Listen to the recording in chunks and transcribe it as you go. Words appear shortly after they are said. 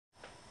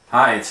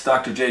Hi, it's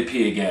Dr.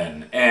 JP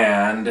again,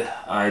 and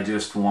I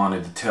just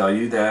wanted to tell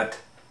you that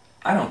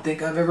I don't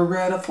think I've ever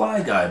read a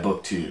Fly Guy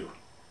book to you.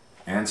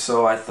 And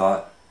so I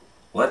thought,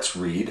 let's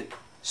read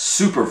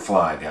Super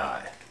Fly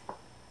Guy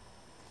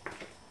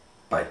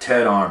by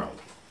Tedd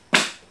Arnold.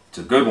 It's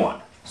a good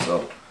one.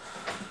 So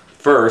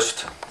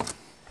first, let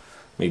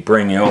me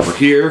bring you over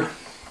here,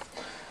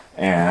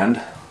 and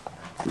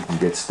we can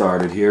get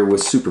started here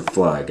with Super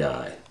Fly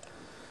Guy.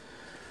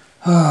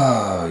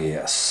 Oh,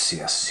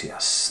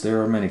 yes.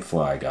 There are many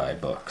Fly Guy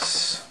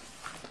books.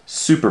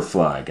 Super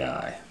Fly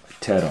Guy,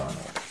 Tedd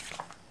Arnold.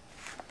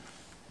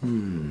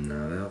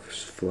 Now that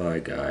was Fly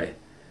Guy.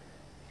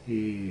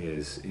 He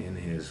is in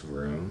his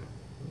room.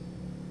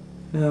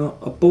 Now,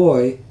 a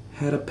boy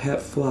had a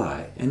pet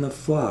fly, and the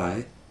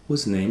fly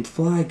was named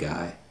Fly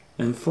Guy.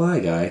 And Fly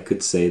Guy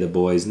could say the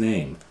boy's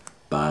name.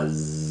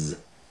 Buzz,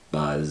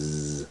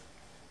 Buzz.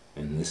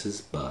 And this is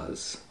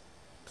Buzz.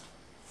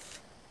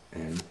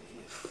 And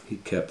he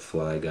kept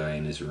Fly Guy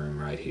in his room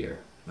right here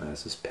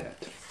as his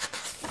pet.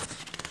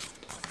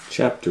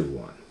 Chapter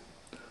 1.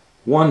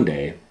 One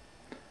day,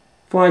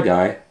 Fly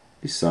Guy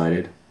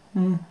decided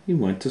he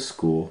went to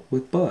school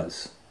with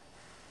Buzz.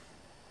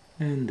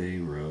 And they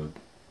rode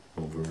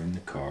over in the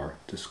car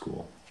to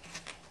school.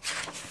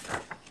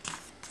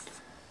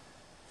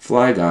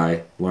 Fly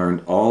Guy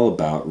learned all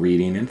about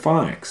reading and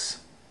phonics.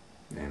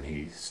 And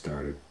he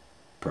started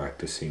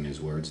practicing his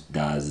words.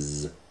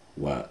 Does,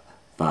 what,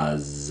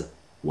 fuzz,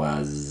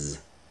 was,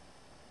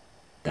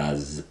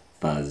 does,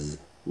 fuzz,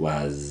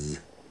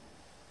 was.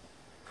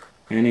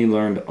 And he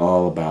learned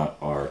all about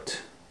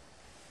art.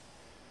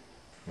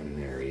 And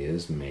there he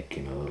is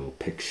making a little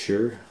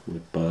picture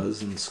with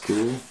Buzz in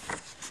school.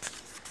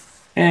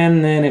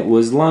 And then it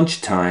was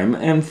lunchtime,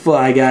 and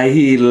Fly Guy,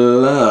 he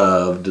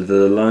loved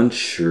the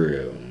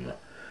lunchroom.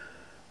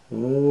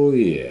 Oh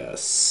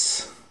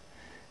yes.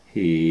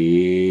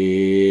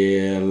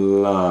 He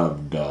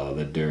loved all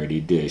the dirty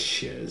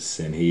dishes,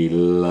 and he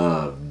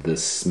loved the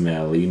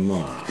smelly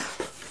mop.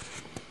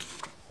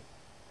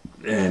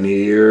 And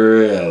he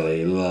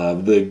really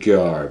loved the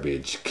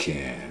garbage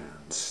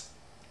cans.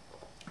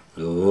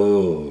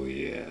 Oh,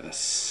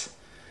 yes.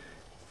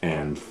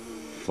 And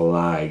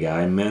Fly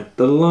Guy met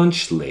the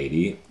lunch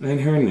lady,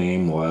 and her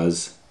name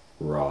was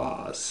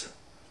Roz.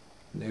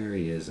 There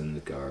he is in the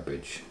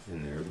garbage,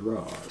 and there's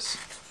Roz.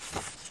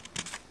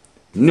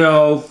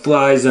 No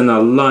flies in the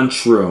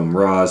lunchroom,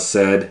 Roz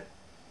said.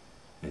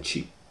 And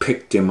she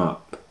picked him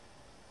up.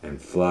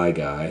 And Fly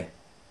Guy,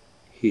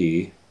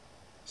 he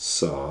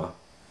saw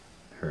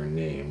her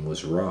name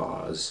was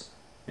Roz.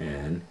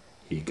 And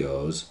he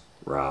goes,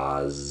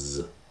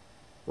 Roz,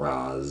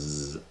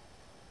 Roz.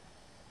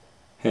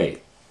 Hey,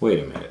 wait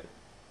a minute.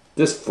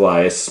 This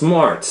fly is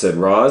smart, said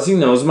Roz. He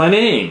knows my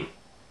name.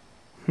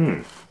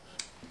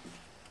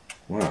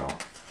 Wow.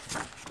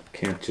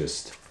 Can't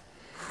just...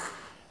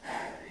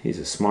 He's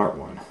a smart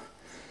one.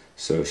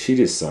 So she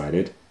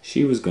decided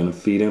she was going to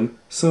feed him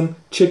some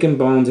chicken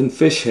bones and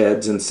fish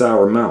heads and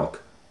sour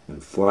milk.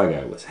 And Fly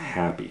Guy was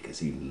happy because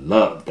he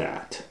loved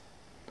that.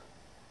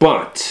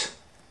 But,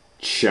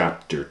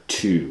 Chapter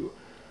 2,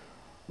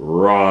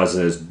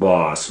 Roz's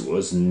boss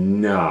was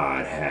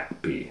not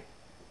happy.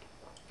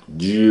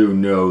 Do you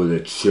know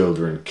that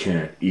children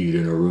can't eat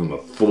in a room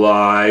of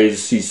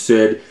flies? He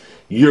said.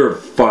 You're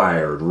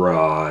fired,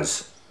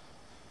 Roz.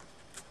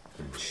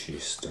 And she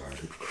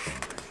started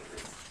crying.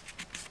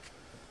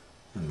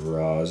 And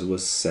Roz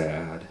was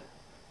sad.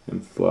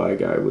 And Fly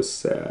Guy was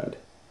sad.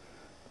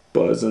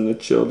 Buzz and the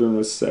children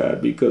was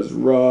sad because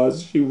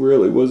Roz, she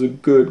really was a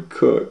good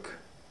cook.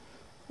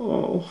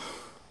 Oh.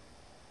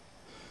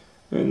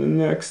 And the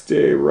next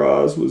day,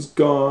 Roz was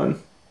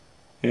gone.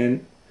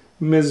 And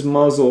Ms.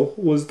 Muzzle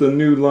was the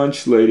new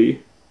lunch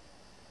lady.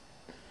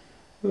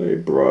 They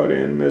brought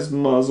in Ms.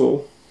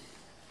 Muzzle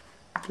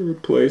to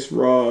replace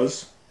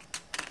Roz.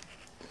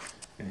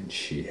 And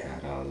she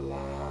had a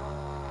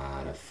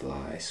lot of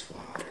fly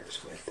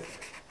swatters with her.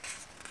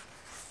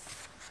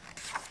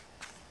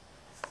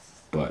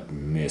 But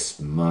Miss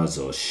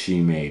Muzzle, she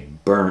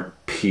made burnt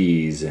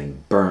peas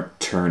and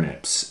burnt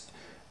turnips.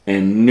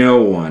 And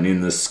no one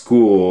in the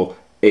school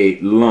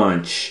ate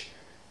lunch.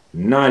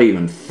 Not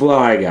even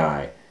Fly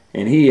Guy.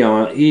 And he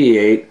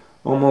ate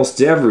almost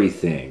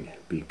everything.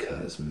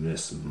 Because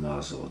Miss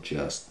Muzzle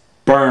just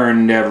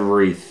burned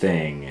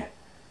everything.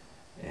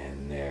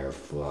 And there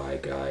Fly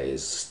Guy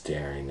is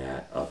staring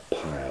at a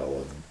pile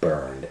of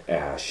burned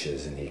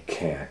ashes, and he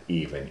can't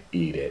even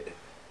eat it.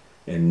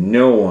 And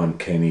no one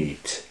can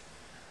eat.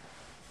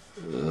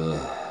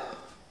 Ugh.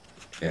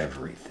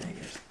 Everything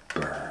is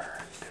burned.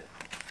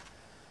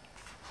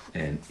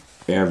 And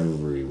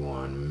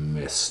everyone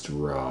missed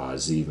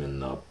Roz,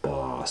 even the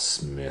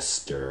boss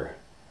missed her.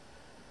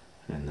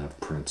 And the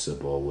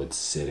principal would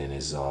sit in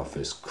his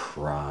office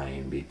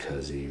crying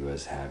because he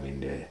was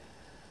having to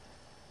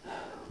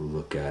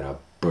look at a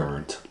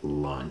burnt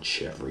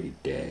lunch every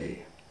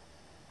day.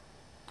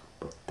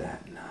 But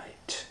that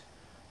night,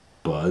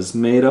 Buzz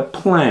made a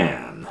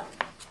plan.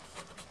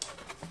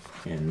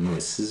 And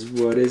this is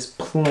what his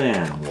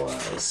plan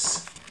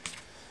was.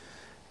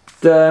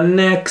 The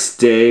next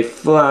day,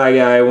 Fly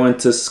Guy went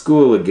to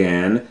school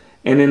again,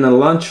 and in the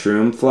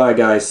lunchroom, Fly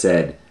Guy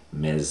said,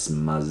 Miss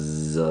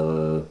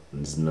Muzzle,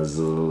 Miss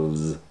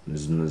Muzzles,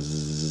 Miss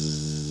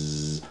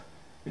Muzzles.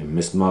 And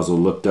Miss Muzzle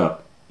looked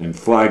up, and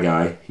Fly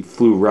Guy, he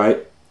flew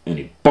right, and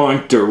he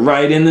bonked her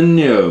right in the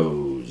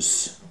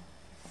nose.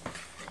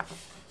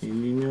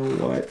 And you know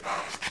what?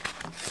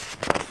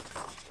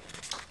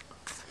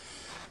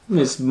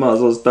 Miss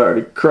Muzzle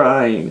started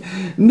crying.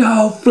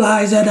 No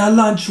flies in the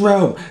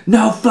lunchroom!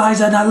 No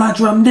flies in the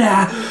lunchroom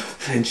now!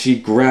 And she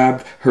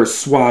grabbed her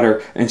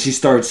swatter and she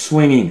started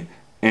swinging.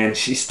 And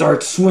she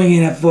started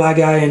swinging at Fly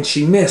Guy and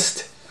she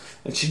missed.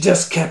 And she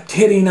just kept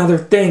hitting other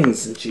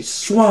things. And she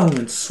swung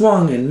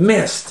and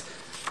missed.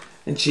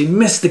 And she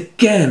missed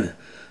again.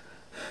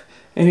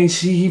 And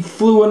he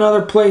flew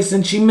another place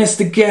and she missed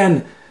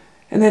again.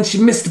 And then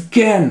she missed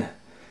again.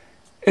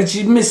 And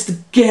she missed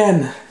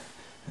again.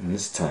 And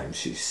this time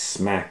she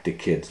smacked the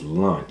kid's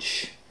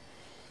lunch.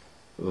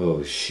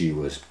 Oh, she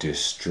was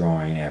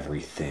destroying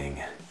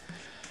everything.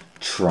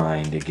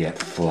 Trying to get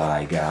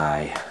Fly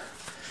Guy.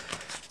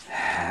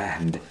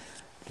 And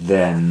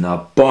then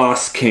the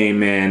boss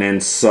came in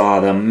and saw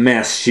the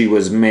mess she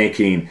was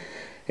making.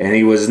 And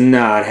he was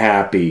not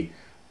happy.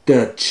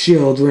 The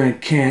children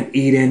can't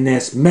eat in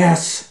this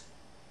mess.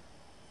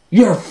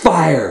 You're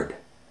fired.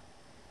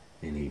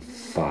 And he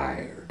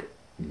fired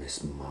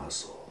Miss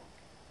Muzzle.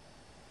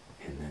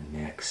 And the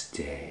next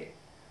day,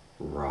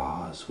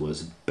 Roz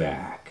was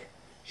back.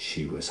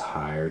 She was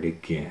hired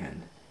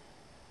again.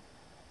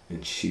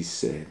 And she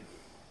said,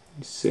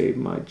 you saved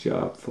my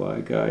job, Fly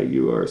Guy.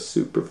 You are a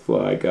super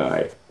Fly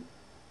Guy.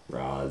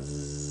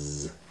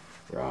 Roz,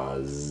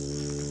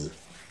 Roz,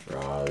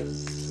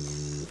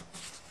 Roz.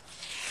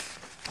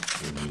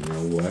 And you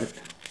know what?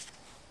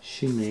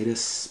 She made a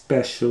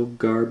special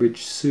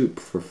garbage soup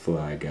for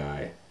Fly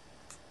Guy.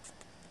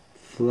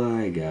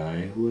 Fly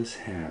Guy was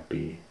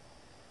happy,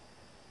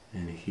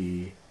 and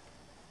he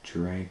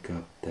drank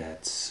up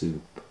that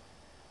soup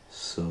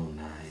so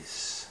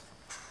nice,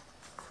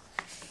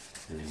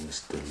 and it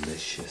was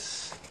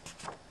delicious,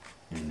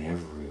 and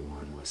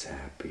everyone was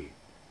happy.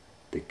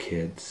 The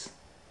kids,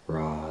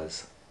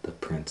 Roz, the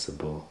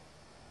principal,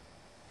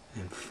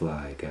 and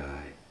Fly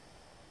Guy.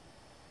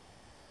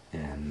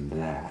 And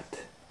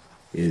that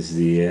is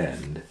the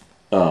end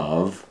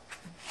of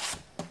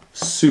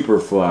Super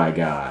Fly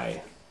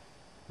Guy.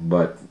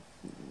 But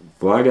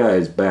Fly Guy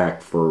is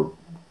back for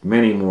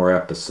many more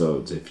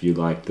episodes if you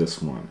like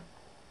this one.